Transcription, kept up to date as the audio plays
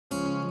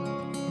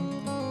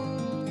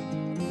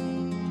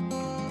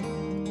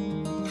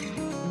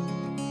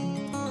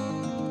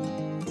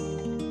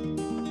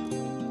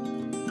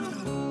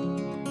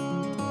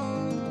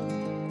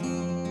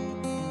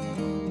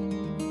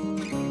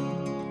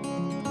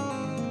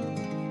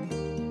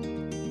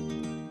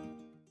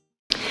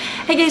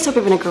Hey guys, hope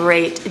you're having a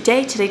great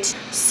day today.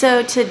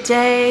 So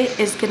today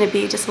is going to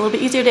be just a little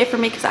bit easier day for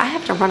me because I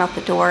have to run out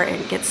the door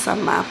and get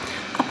some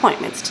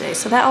appointments today.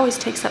 So that always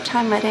takes up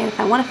time in my day. And if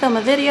I want to film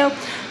a video,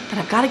 then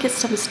I've got to get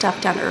some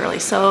stuff done early.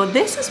 So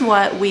this is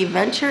what we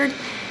ventured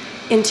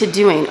into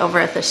doing over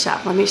at the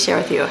shop. Let me share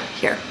with you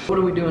here. What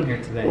are we doing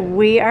here today?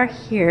 We are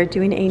here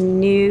doing a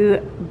new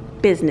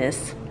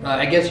business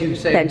I guess you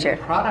say venture.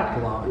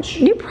 Product launch.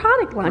 New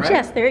product launch, right?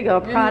 Yes, there you go,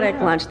 product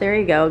launch, there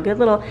you go. Good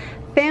little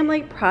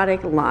family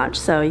product launch.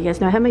 So you guys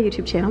know I have my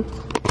YouTube channel.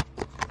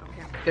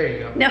 There you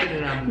go.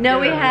 No,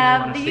 we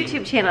have the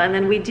YouTube channel, and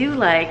then we do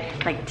like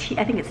I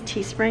think it's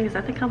Teespring. Is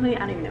that the company? I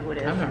don't even know who it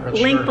is. I'm not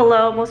really Link sure.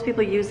 below. Most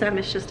people use them.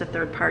 It's just a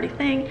third-party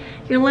thing.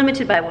 You're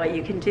limited by what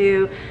you can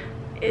do.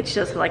 It's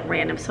just like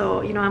random. So,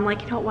 you know, I'm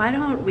like, you know, why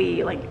don't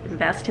we like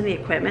invest in the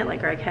equipment?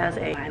 Like Greg has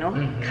a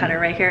vinyl cutter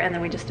right here, and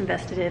then we just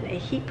invested in a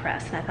heat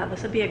press. And I thought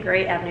this would be a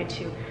great avenue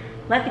to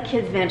let the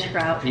kids venture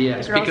out.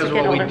 Yes, because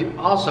what we do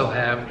also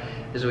have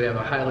is we have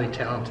a highly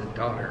talented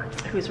daughter.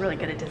 Who's really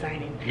good at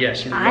designing. Yeah,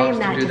 she loves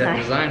to do that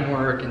design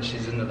work, and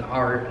she's into the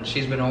art, and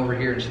she's been over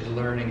here and she's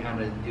learning how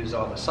to use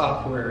all the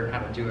software and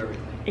how to do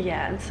everything.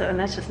 Yeah, and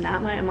that's just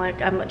not my,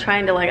 I'm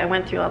trying to I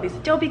went through all these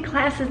Adobe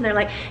classes, and they're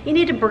like, you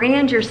need to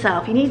brand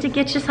yourself, you need to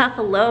get yourself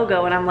a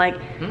logo, and I'm like,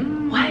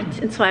 what?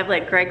 And so I've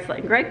Greg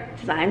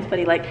designs, but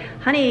he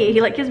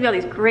gives me all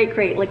these great,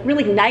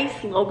 really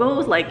nice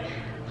logos, like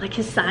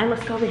his sign.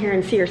 Let's go over here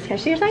and see your, can I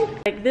see your sign?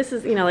 Like this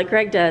is, like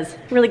Greg does,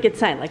 really good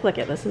sign. Like look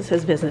at this is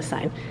his business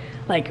sign.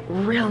 Like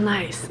real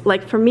nice.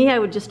 Like for me, I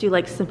would just do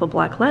like simple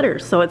block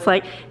letters. So it's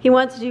like, he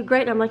wants to do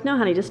great. I'm like, no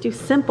honey, just do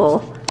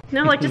simple.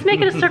 No, like just make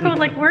it a circle with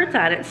like words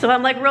on it. So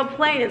I'm like real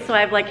plain, and so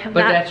I've like But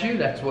that's you,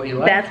 that's what you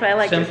like. That's what I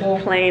like, simple,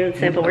 just plain and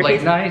simple.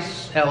 Like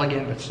nice,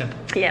 elegant, but simple.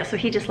 Yeah, so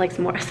he just likes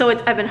more. So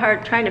I've been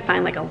trying to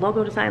find like a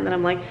logo design that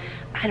I'm like,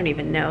 I don't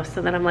even know.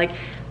 So then I'm like,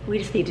 we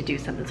just need to do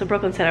something. So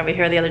Brooklyn sat over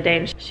here the other day,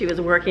 and she was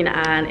working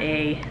on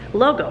a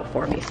logo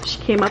for me. So she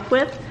came up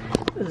with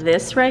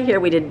this right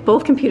here.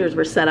 Both computers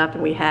were set up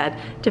and we had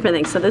different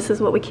things. So this is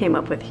what we came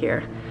up with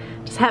here.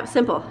 Just have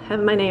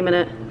my name in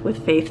it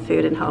with Faith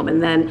Food and Home.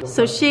 And then,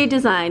 so she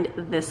designed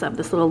this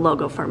little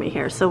logo for me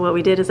here. So what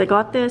we did is I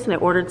got this and I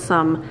ordered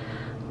some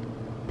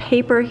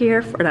paper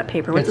here, or not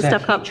paper, what's the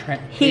stuff called?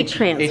 Heat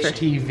transfer.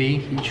 HTV,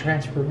 heat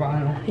transfer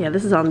vinyl. Yeah,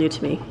 this is all new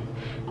to me.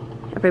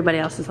 Everybody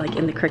else is like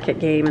in the cricket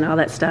game and all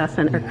that stuff,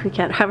 or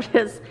cricket, however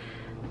it is.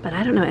 But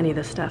I don't know any of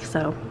this stuff,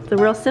 so it's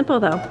real simple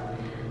though.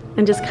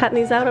 And just cutting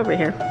these out over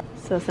here.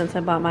 So since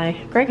I bought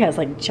Greg has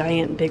like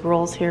giant big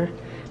rolls here,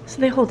 so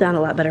they hold down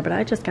a lot better, but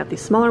I just got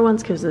these smaller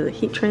ones because of the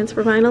heat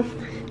transfer vinyl,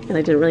 and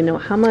I didn't really know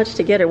how much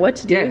to get or what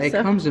to do. Yeah, it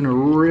comes in a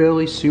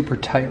really super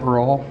tight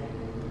roll,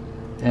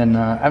 and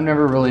I've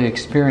never really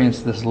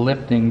experienced this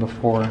lifting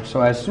before,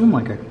 so I assume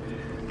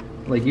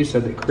like you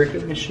said, the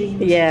cricket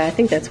machine? Yeah, I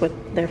think that's what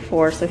they're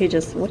for. So he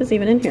just, what is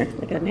even in here?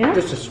 Like a nail? I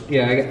just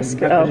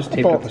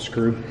taped up a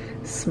screw.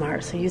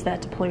 Smart, so use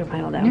that to pull your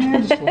vinyl down. Yeah,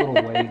 just a little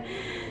weight.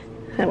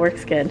 That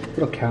works good. A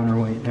little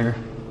counterweight there,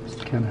 just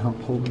to kind of help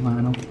hold the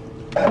vinyl.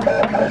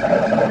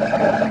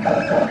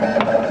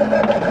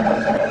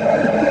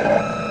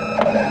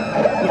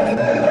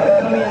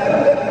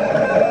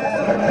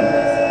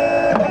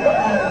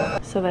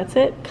 So that's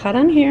it, cut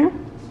on here.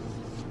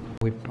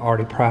 We've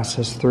already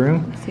processed through.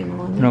 I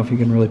don't know if you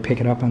can really pick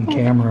it up on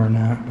camera or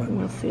not, but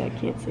we'll see. I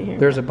can't see here.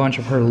 There's a bunch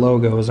of her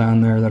logos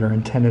on there that are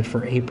intended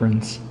for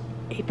aprons.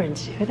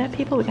 Aprons, you hear that,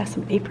 people? We got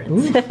some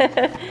aprons.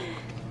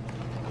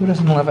 Who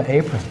doesn't love an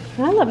apron?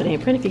 I love an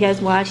apron. If you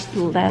guys watched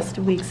last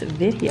week's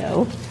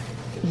video,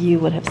 you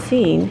would have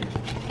seen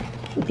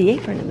the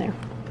apron in there.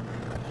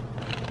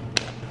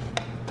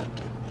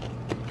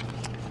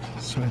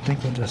 So I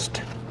think we'll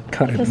just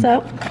cut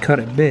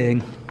it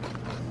big.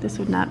 This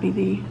would not be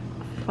the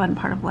fun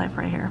part of life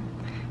right here.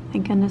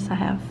 Thank goodness I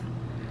have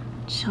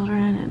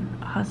children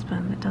and a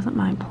husband that doesn't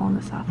mind pulling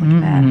this off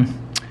like that.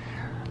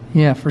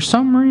 Yeah, for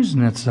some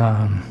reason it's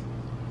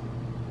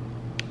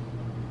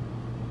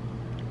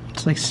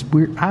like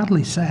weird,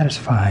 oddly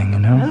satisfying, you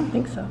know? I don't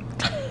think so.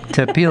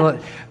 To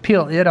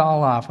peel it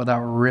all off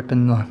without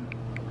ripping the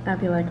I'd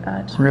be like,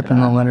 ripping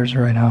the letters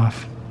right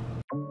off.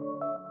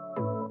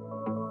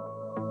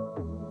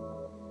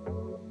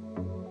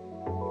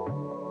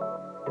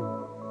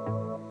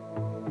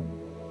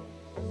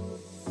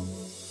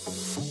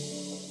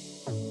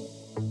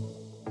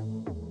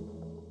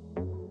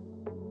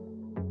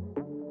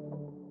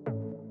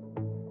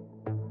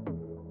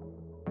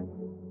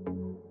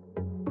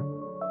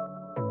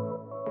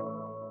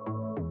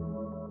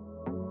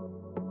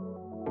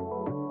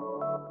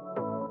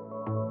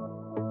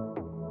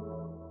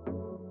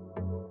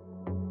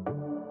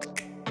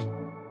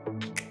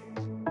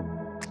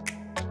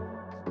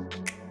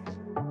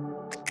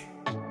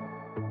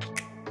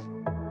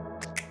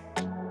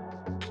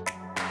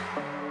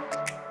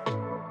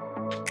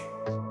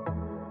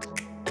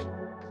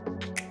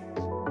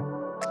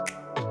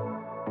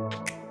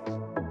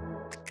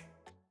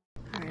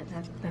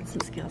 That's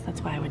some skills.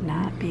 That's why I would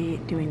not be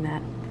doing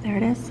that. There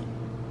it is.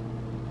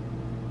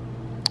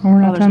 Oh,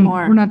 we're not there's done.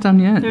 more. We're not done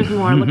yet. There's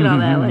more. Look at all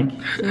that. Like,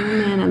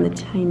 zoom in on the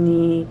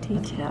tiny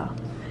detail.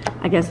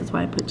 I guess that's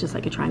why I put just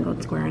like a triangle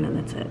and square in and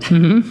that's it.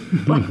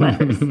 Black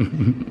letters.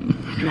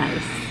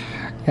 Nice.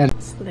 Yeah.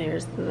 So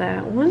there's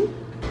that one.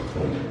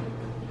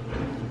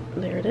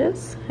 There it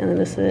is. And then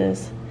this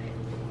is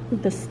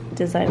this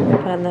design we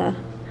put on the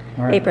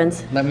Right.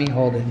 aprons. Let me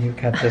hold it. You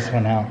cut this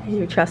one out.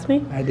 You trust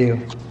me? I do.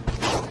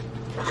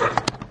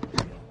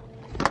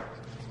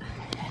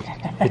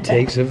 It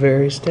takes a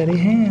very steady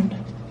hand.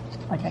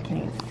 Like I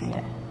can't even see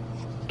it.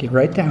 Get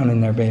right down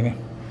in there, baby.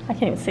 I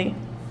can't even see.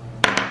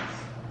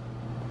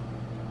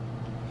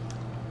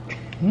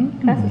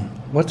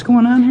 What's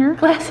going on here?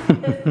 Glasses.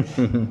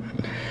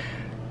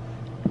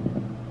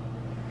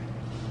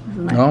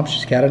 Oh,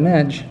 she's got an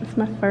edge. It's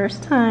my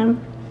first time.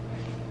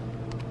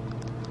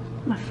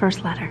 My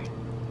first letter.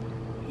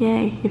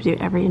 Yay. You have to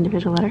do every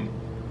individual letter?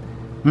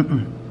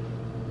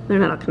 They're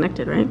not all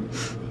connected, right?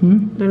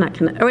 They're not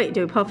connected. Oh, wait,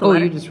 do we pull off the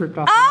letter? You just ripped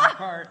off the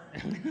part.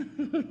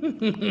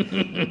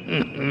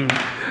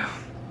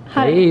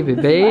 Baby,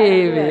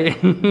 baby.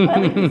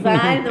 I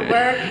designed the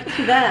work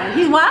to them.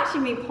 He's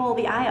watching me pull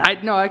the eye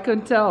out. No, I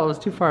couldn't tell. It was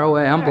too far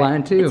away. I'm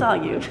blind too. It's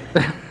all you.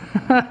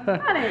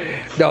 Honey.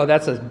 No,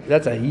 that's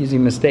an easy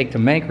mistake to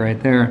make right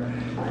there.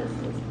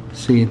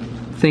 See,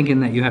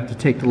 thinking that you have to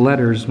take the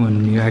letters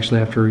when you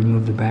actually have to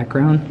remove the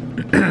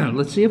background.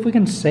 Let's see if we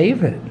can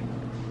save it.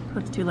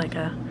 Let's do like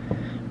a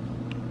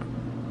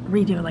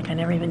redo, like I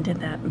never even did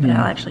that, but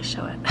I'll actually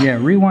show it. Yeah,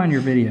 rewind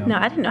your video. No,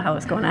 I didn't know how it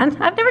was going on.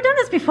 I've never done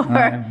this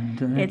before.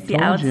 It's the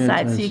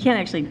outside, so you can't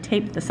actually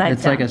tape the sides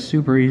It's down. like a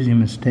super easy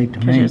mistake to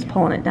Because make. you're just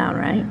pulling it down,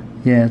 right?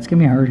 Yeah, it's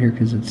gonna be hard here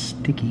because it's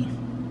sticky.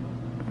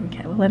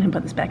 Okay, we'll let him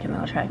put this back in,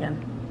 then I'll try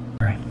again.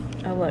 All right.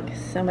 Oh look,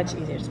 so much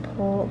easier. Just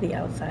pull the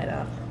outside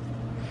off.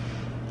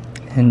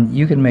 And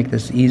you can make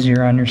this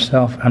easier on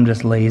yourself. I'm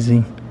just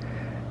lazy.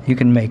 You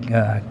can make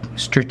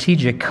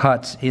strategic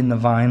cuts in the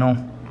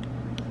vinyl,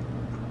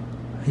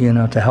 you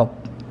know, to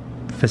help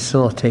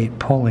facilitate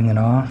pulling it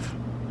off.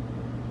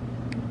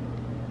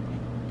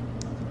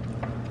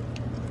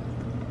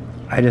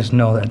 I just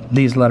know that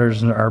these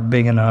letters are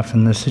big enough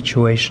and the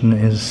situation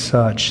is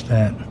such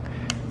that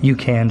you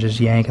can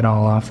just yank it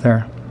all off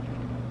there.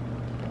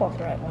 Pull off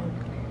the right one.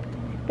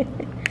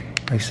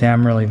 Like I say,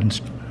 I'm really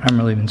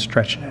even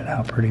stretching it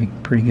out pretty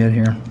good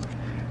here,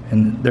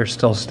 and they're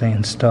still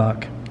staying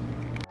stuck.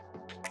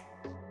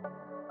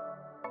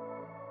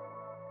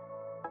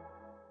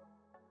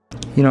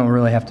 You don't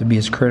really have to be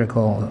as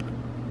critical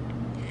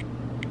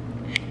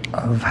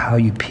of how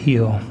you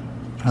peel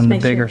on the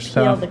bigger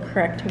stuff. Peel the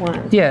correct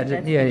one.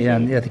 Yeah,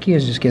 yeah. The key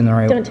is just getting the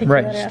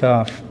right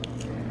stuff.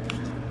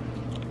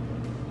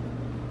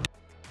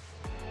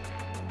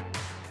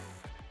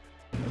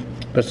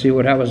 But see,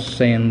 what I was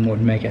saying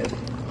would make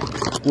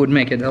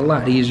it a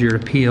lot easier to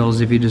peel is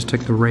if you just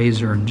took the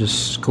razor and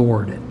just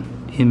scored it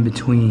in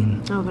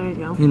between. Oh, there you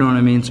go. You know what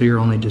I mean? So you're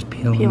only just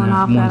peeling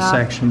that one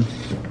section.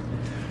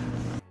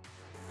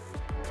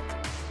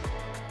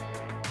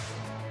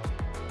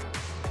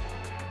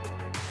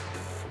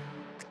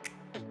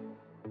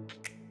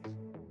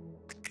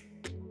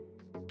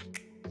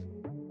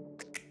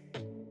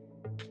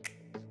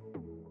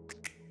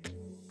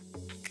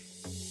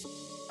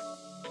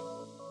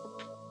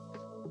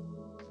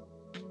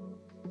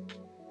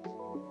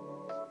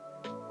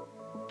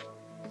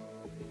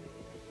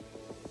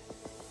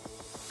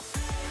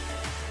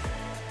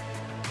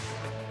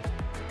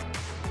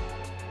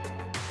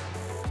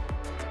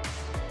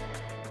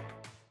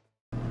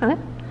 Okay.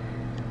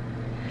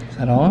 Is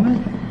that all of it?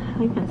 I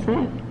think that's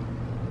it.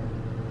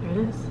 There it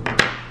is.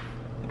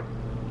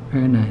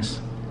 Very nice.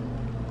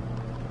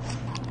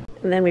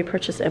 And then we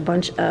purchased a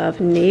bunch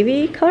of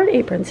navy colored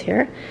aprons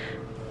here,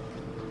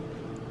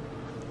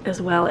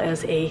 as well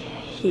as a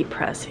heat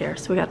press here.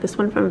 So we got this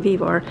one from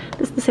Vivor.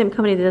 This is the same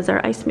company that does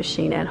our ice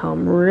machine at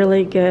home.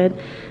 Really good,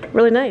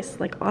 really nice,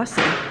 like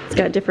awesome. It's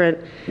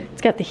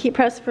got the heat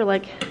press for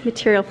like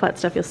material flat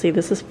stuff. You'll see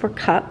this is for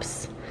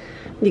cups.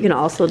 You can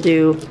also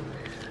do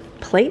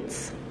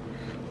plates,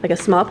 like a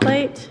small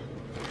plate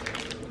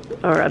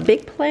or a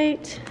big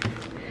plate.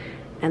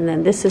 And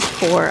then this is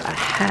for a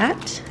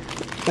hat,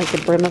 like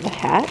the brim of a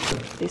hat.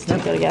 These two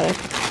go together.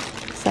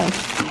 So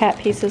hat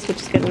pieces,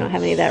 which is good. We don't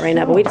have any of that right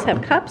now, but we just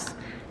have cups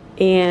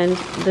and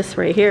this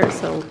right here.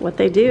 So what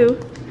they do,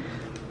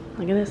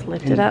 look at this,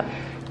 lift it up.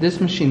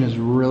 This machine is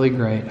really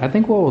great. I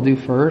think what we'll do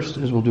first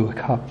is we'll do a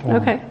cup form.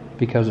 Okay.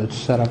 Because it's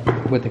set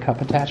up with the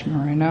cup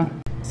attachment right now.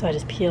 So I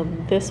just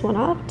peeled this one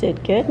off,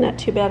 did good, not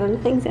too bad on the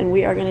things, and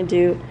we are gonna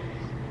do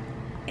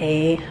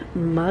a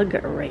mug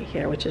right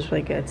here, which is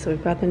really good. So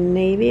we've got the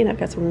navy and I've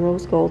got some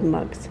rose gold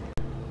mugs.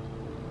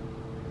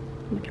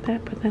 Look at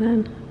that, put that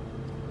on.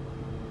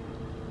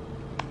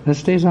 This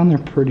stays on there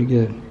pretty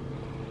good.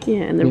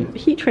 Yeah, and the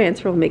heat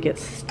transfer will make it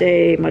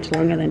stay much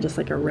longer than just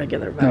like a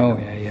regular vinyl.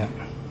 Oh, yeah.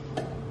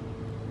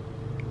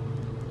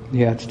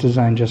 Yeah, it's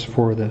designed just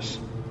for this.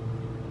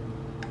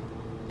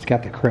 It's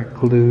got the correct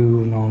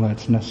glue and all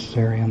that's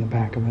necessary on the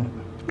back of it.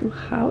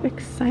 How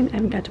exciting. I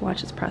haven't got to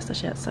watch this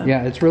process yet, so.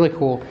 Yeah, it's really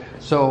cool.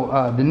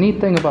 So the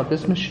neat thing about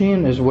this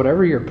machine is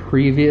whatever your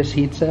previous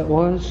heat set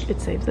was, It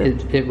saves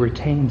it. It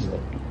retains it.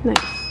 Nice.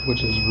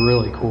 Which is a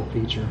really cool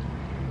feature.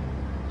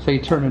 So you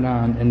turn it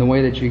on, and the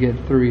way that you get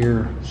through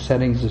your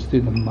settings is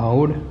through the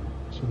mode.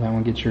 So that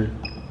one gets your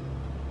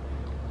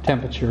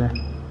temperature,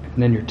 and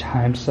then your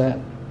time set.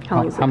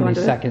 How many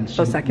seconds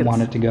you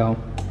want it to go.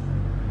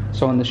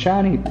 So in the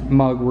shiny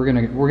mug, we're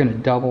gonna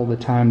double the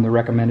time. The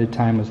recommended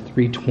time was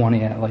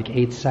 320 at like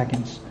 8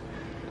 seconds.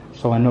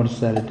 So I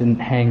noticed that it didn't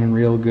hang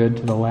real good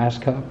to the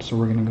last cup, so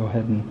we're gonna go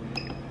ahead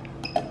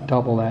and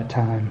double that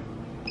time.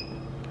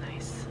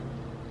 Nice.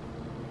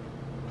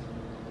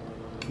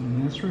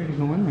 And that's ready to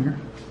go in there.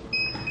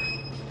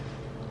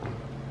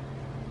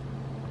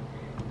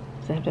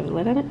 Does it have to have a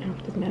lid on it? No,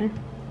 it doesn't matter.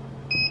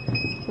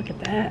 Look at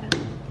that.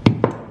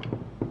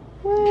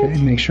 What?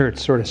 Okay, make sure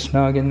it's sort of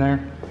snug in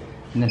there.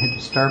 And then hit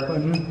the start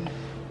button.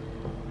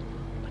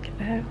 Look at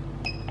that.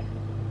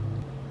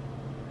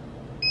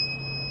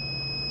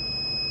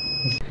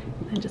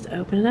 And just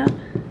open it up.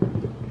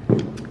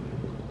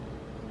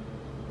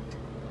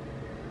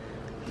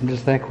 And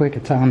just that quick,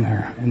 it's on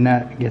there. And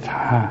that gets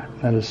hot.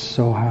 That is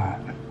so hot.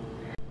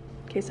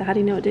 Okay, so how do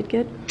you know it did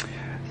good?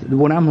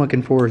 What I'm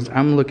looking for is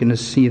I'm looking to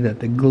see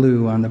that the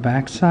glue on the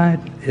back side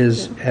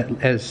is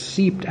has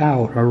seeped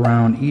out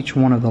around each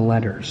one of the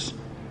letters.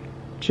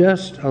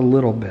 Just a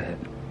little bit.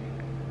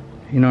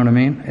 You know what I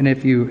mean? And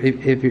if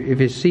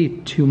you see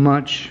too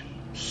much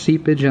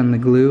seepage on the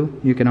glue,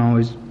 you can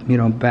always, you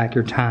know, back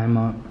your time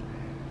up.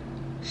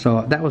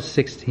 So that was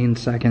 16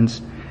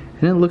 seconds,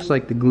 and it looks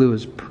like the glue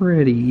is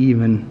pretty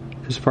even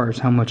as far as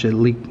how much it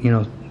leaked, you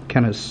know,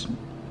 kind of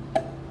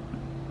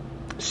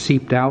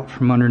seeped out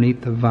from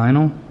underneath the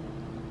vinyl.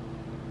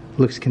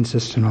 Looks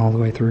consistent all the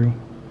way through.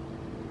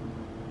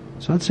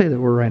 So I'd say that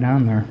we're right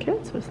on there. Okay,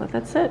 so just let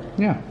that sit.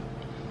 Yeah.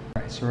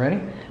 All right, so ready?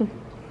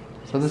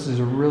 So this is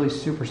a really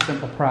super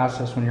simple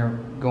process when you're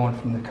going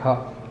from the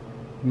cup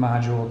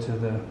module to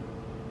the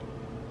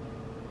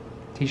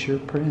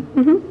t-shirt print.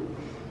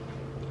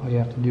 All you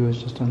have to do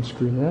is just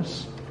unscrew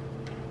this.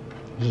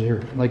 This is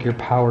your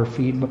power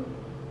feed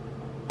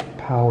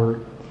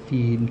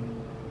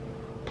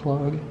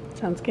plug.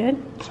 Sounds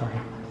good. Sorry,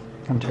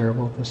 I'm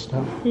terrible at this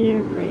stuff.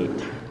 You're great.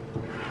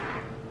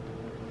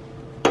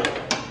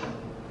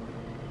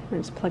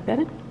 And just plug that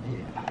in?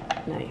 Yeah.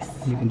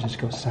 Nice. You can just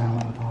go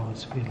silent with all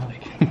this if you'd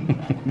like.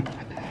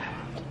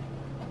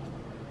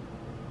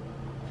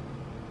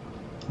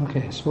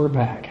 Okay, so we're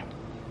back.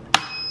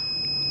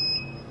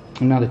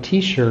 And now the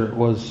t-shirt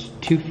was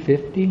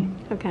 250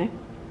 Okay.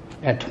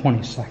 at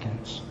 20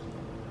 seconds.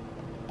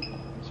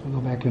 So we'll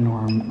go back into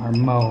our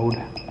mode.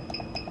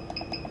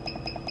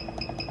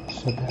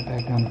 Set that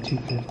back down to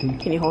 250.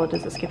 Can you hold it?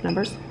 Does it skip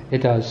numbers? It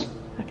does,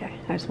 Okay.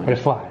 I just but want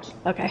it flies.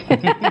 Okay.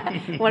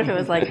 What if it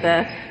was like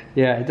the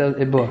Yeah, it does.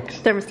 It books.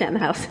 thermostat in the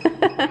house?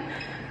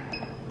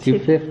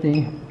 250.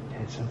 Okay,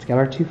 so it's got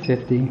our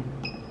 250.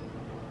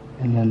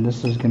 And then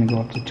this is going to go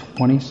up to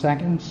 20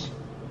 seconds.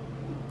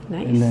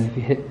 Nice. And then if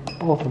you hit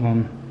both of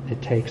them,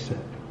 it takes it.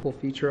 The cool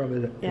feature of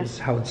it is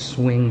how it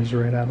swings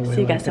right out of the way.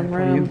 So you like got some that for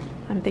room. you.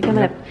 I'm thinking I'm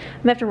gonna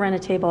have to rent a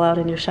table out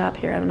in your shop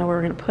here. I don't know where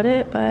we're gonna put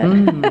it, but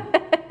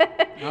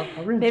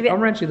I'll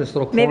rent you this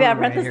little corner. maybe I'll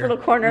rent right this here. little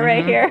corner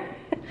right here.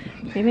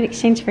 Maybe in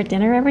exchange for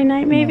dinner every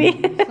night, maybe.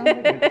 Sounds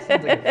like a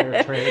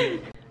fair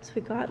trade. So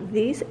we got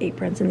these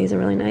aprons, and these are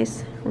really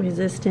nice,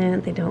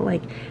 resistant. They don't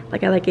like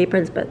I like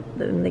aprons, but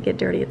when they get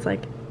dirty, it's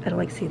like I don't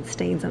like seeing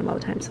stains on them all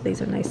the time. So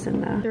these are nice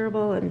and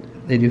durable, and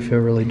They do feel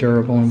really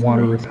durable and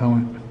water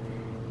repellent.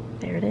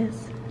 there it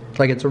is. It's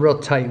like it's a real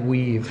tight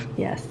weave.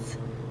 Yes.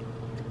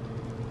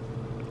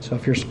 So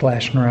if you're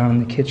splashing around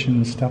in the kitchen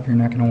and stuff, you're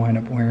not going to wind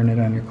up wearing it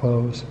on your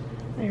clothes.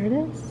 There it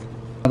is.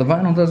 The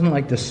vinyl doesn't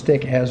like to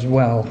stick as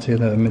well to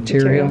the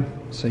material.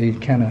 So you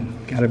kind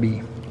of got to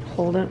be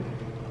Hold it.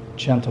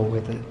 gentle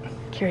with it.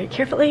 Carry it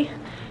carefully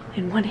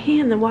in one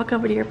hand, then walk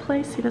over to your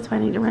place. See, that's why I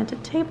need to rent a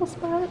table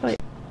spot. Wait.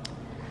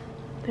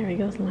 There he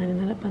goes,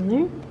 lining that up on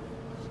there.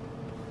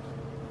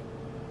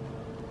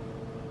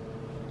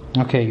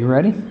 Okay, you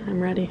ready?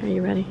 I'm ready. Are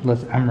you ready?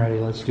 I'm ready.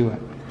 Let's do it.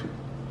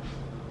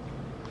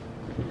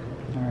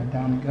 All right,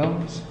 down it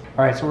goes.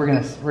 All right, so we're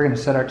gonna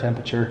set our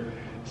temperature.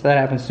 So that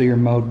happens through your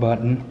mode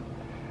button.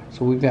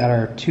 So we've got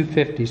our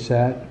 250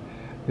 set.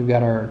 We've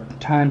got our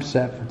time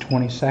set for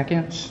 20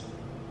 seconds.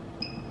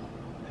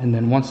 And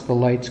then once the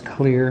light's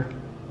clear,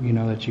 you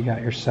know that you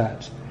got your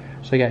sets.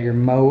 So you got your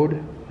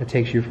mode that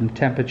takes you from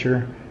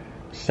temperature,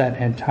 set,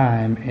 and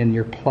time, and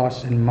your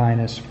plus and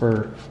minus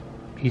for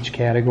each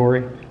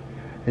category.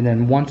 And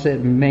then once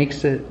it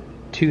makes it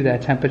to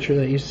that temperature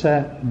that you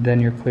set, then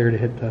you're clear to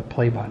hit the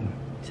play button.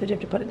 So do you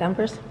have to put it down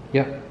first?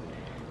 Yep.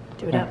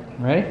 Do it up.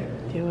 Ready?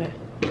 Do it.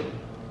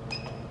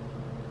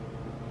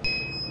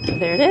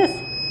 There it is.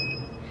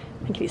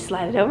 And can you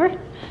slide it over?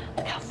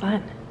 Look how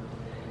fun.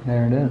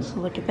 There it is.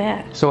 Look at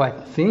that. So I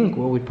think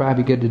what would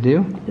probably be good to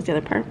do Is the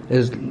other part?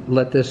 is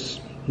let this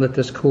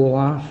cool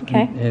off.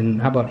 Okay.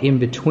 And how about in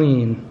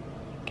between?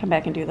 Come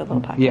back and do the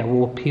little pocket. Yeah,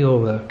 we'll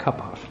peel the cup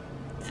off.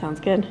 Sounds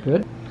good.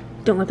 Good.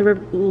 Don't let the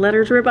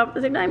letters rip off at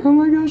the same time. Oh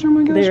my gosh, oh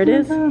my gosh, There it oh my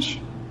is. gosh.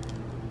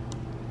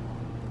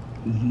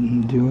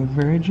 Do it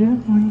very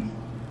gently.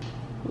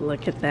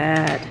 Look at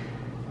that.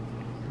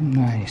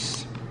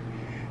 Nice.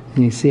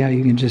 And you see how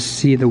you can just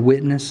see the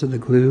witness of the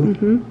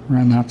glue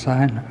around the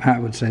outside? I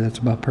would say that's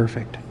about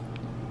perfect.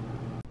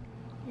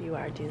 You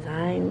are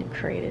designed,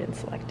 created, and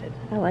selected.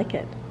 I like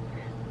it.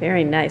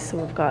 Very nice. So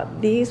we've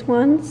got these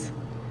ones.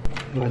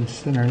 Go ahead and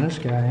center this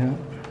guy up.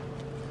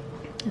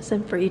 And so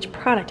for each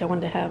product, I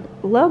wanted to have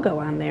logo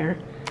on there.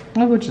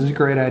 Oh, which is a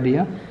great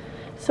idea.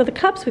 So the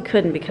cups we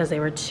couldn't because they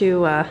were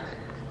too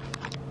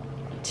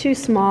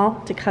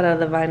small to cut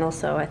out of the vinyl.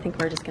 So I think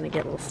we're just going to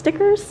get little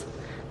stickers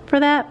for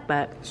that.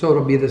 But So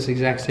it'll be this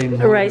exact same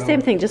logo. right, same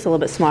thing, just a little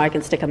bit smaller. I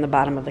can stick on the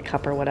bottom of the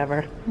cup or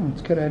whatever. Oh,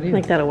 that's a good I idea.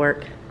 think that'll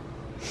work.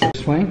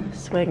 Swing?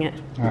 Swing it.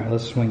 All right,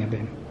 let's swing it,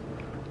 babe.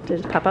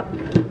 Did it pop up?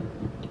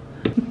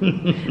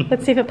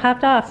 Let's see if it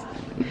popped off.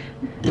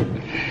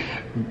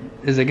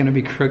 Is it going to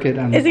be crooked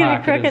on the Is it gonna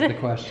be pocket crooked? is the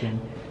question.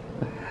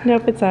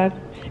 Nope, it's on.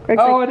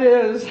 Greg's Oh, like, it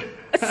is.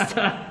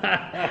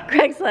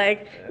 Greg's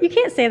like, you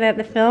can't say that in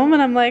the film.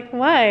 And I'm like,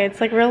 why?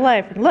 It's like real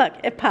life. And look,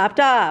 it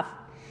popped off.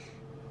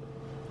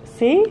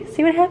 See?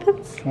 See what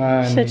happens? Should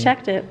have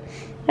checked it.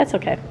 That's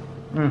okay.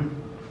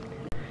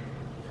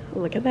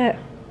 Look at that.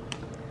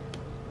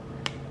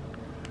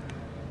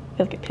 I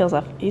feel like it peels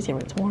off easier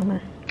when it's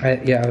warmer.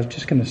 Yeah, I was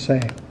just going to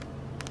say.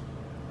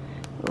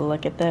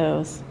 Look at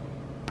those.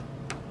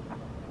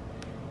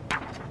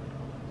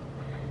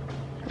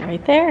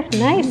 Right there.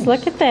 Nice.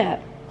 Look at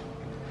that.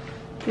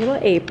 Little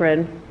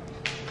apron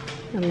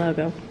and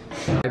logo.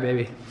 All right,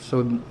 baby.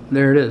 So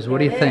there it is. What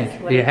do you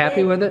think? Are you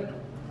happy with it?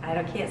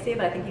 I can't see it,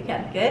 but I think you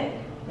can. Good?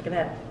 Look at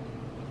that.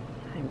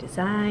 I'm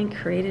designed,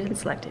 created, and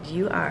selected.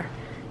 You are.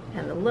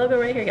 And the logo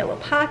right here. You got a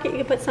little pocket you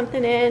can put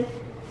something in.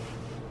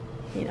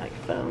 You know, your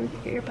phone,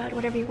 your earbud,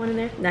 whatever you want in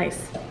there.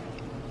 Nice.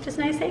 Just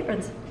nice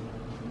aprons.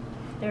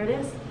 There it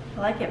is. I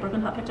like it. We're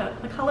going to pick out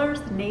the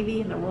colors, the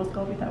navy and the rose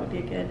gold. We thought would be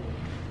a good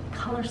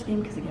color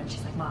scheme because, again,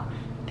 she's like, Mom,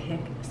 pick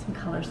some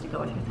colors to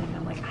go with your thing.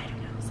 I'm like, I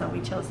don't know. So we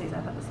chose these. I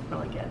thought this was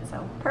really good.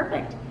 So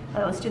perfect.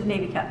 Let's do the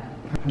navy cup.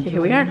 Okay,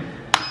 here we are.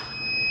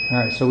 All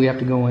right, so we have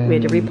to go in. We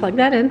had to replug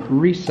that in.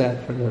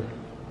 Reset for the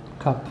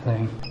cup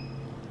thing.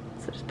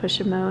 So just push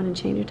your mode and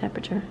change your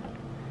temperature.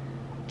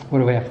 What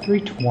do we have?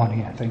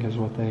 320, I think, is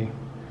what they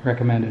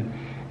recommended.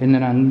 And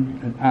then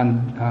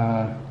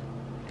on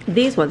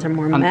these ones are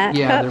more matte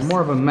yeah, cups. they're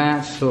more of a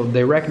matte, so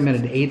they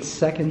recommended 8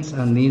 seconds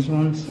on these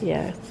ones.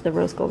 Yeah, the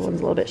rose gold one's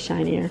a little bit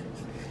shinier.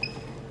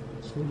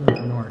 So we'll give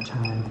it more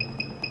time.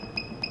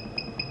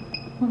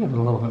 We'll give it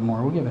a little bit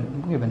more. We'll give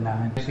it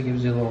 9. It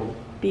gives you a little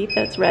Beep,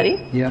 that's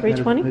ready. yeah.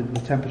 320. The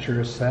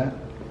temperature is set.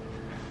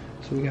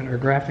 So we got our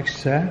graphics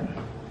set.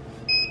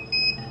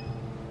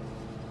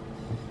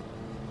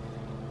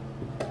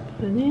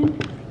 Put it in.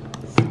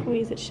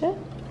 Squeeze it shut.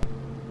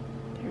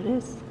 There it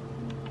is.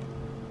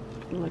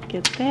 Look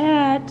at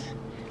that.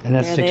 And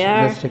that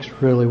There sticks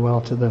really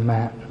well to the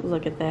mat.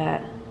 Look at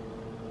that.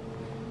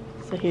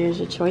 So here's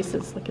your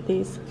choices. Look at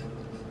these.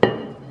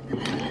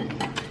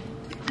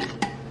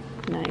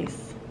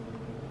 Nice.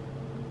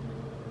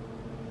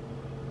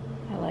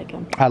 I like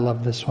them. I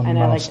love this one And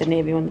the I like most. the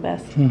navy one the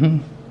best. Mm-hmm.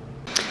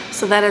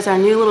 So that is our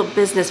new little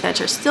business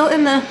venture. Still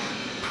in the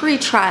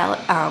pre-trial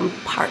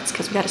parts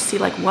because we got to see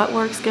like what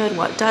works good,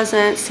 what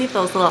doesn't. See if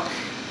those little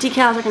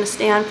decals are going to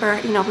stand for,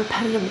 you know,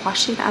 repetitive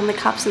washing on the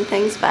cups and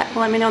things. But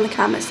let me know in the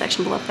comment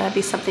section below if that'd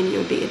be something you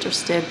would be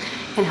interested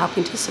in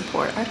helping to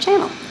support our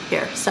channel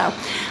here. So,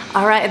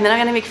 all right, and then I'm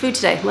going to make food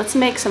today. Let's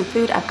make some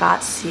food. I've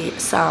got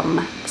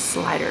some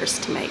sliders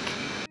to make.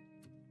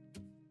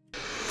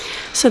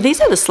 So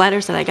these are the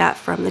sliders that I got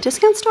from the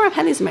discount store. I've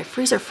had these in my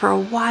freezer for a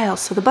while,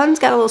 so the buns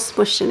got a little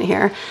smushed in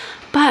here,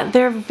 but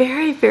they're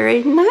very,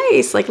 very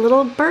nice, like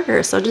little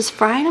burgers. So just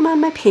frying them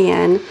on my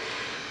pan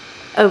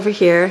over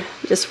here.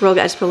 Just real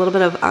good. I just put a little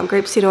bit of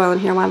grapeseed oil in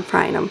here while I'm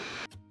frying them.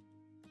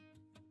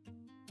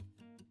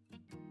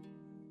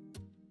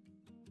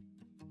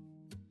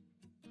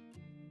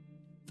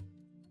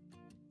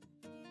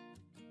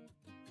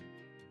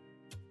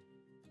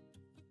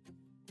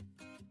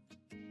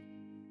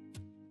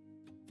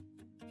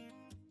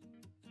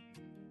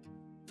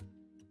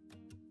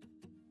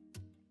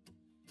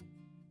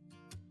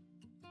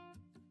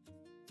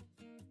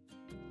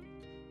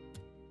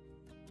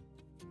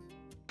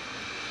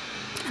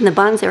 And the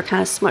buns, they were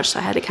kind of smushed, so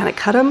I had to kind of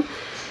cut them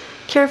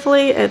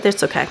carefully.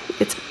 That's okay.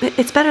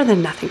 It's better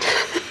than nothing.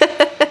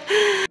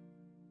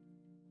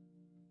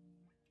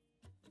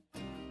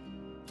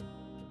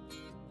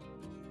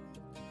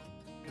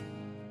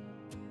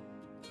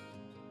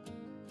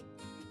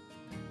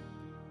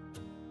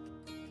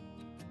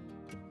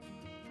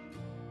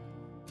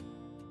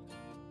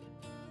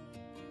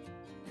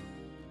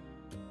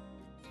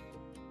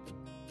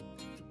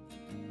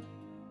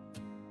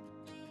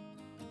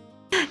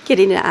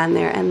 Getting it on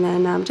there, and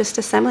then just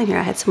assembling here.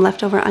 I had some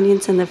leftover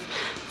onions in the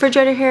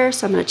refrigerator here,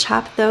 so I'm going to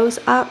chop those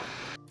up.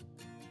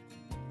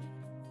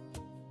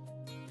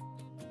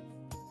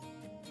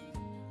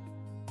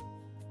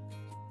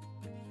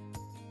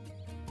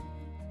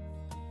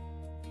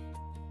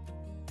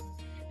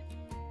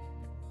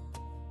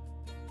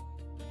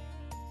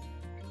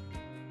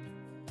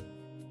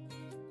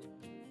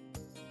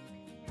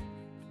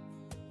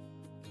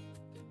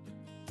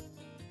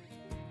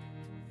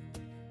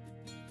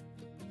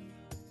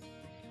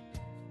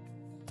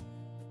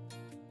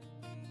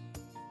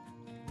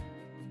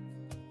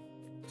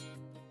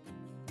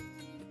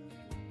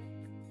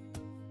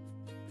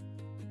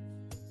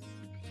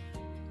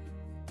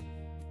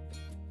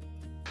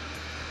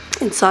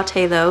 and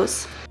saute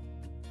those.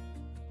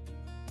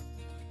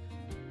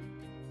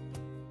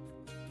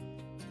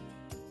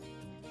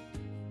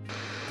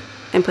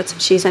 And put some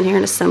cheese on here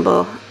and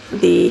assemble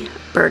the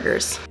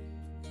burgers.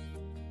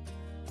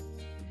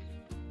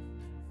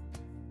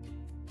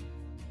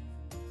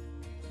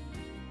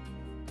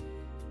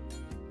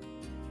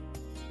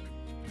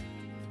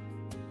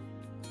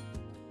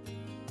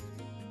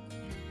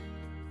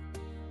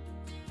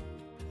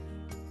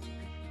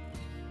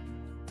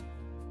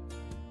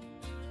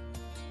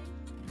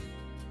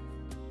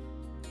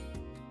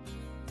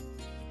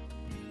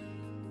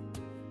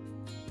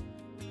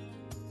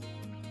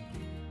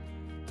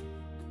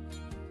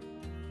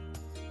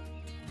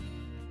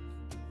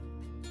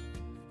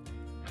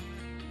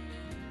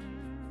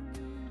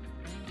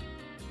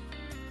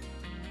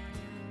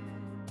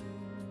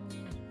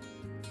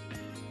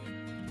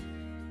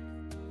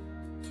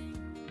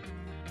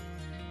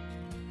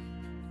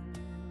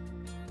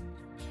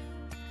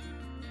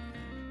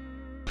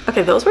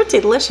 Okay, those were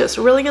delicious,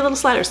 really good little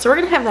sliders. So we're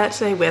gonna have that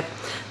today with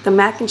the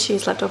mac and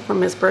cheese left over from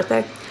his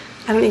birthday.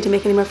 I don't need to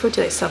make any more food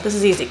today, so this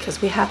is easy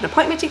because we have an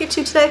appointment to get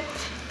to today,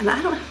 and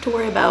I don't have to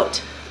worry about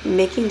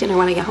making dinner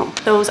when I get home.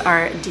 Those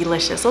are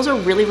delicious. Those are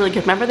really, really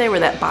good. Remember they were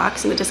that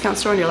box in the discount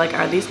store and you're like,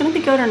 are these gonna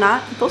be good or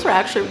not? Those were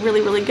actually really,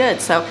 really good.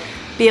 So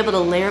be able to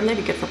layer them, they'd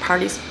be good for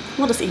parties.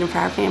 We'll just eat them for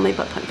our family,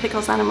 but putting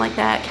pickles on them like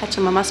that,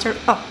 ketchup and mustard,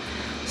 oh.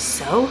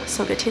 So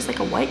good. It tastes like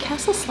a White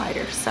Castle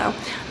slider. So,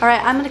 all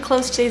right, I'm going to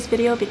close today's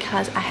video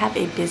because I have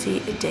a busy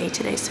day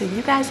today. So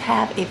you guys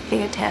have a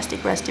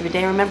fantastic rest of your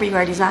day. Remember, you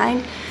are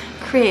designed,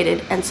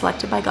 created, and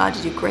selected by God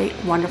to do great,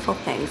 wonderful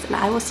things. And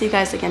I will see you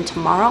guys again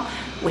tomorrow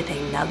with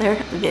another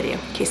video.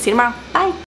 Okay, see you tomorrow. Bye.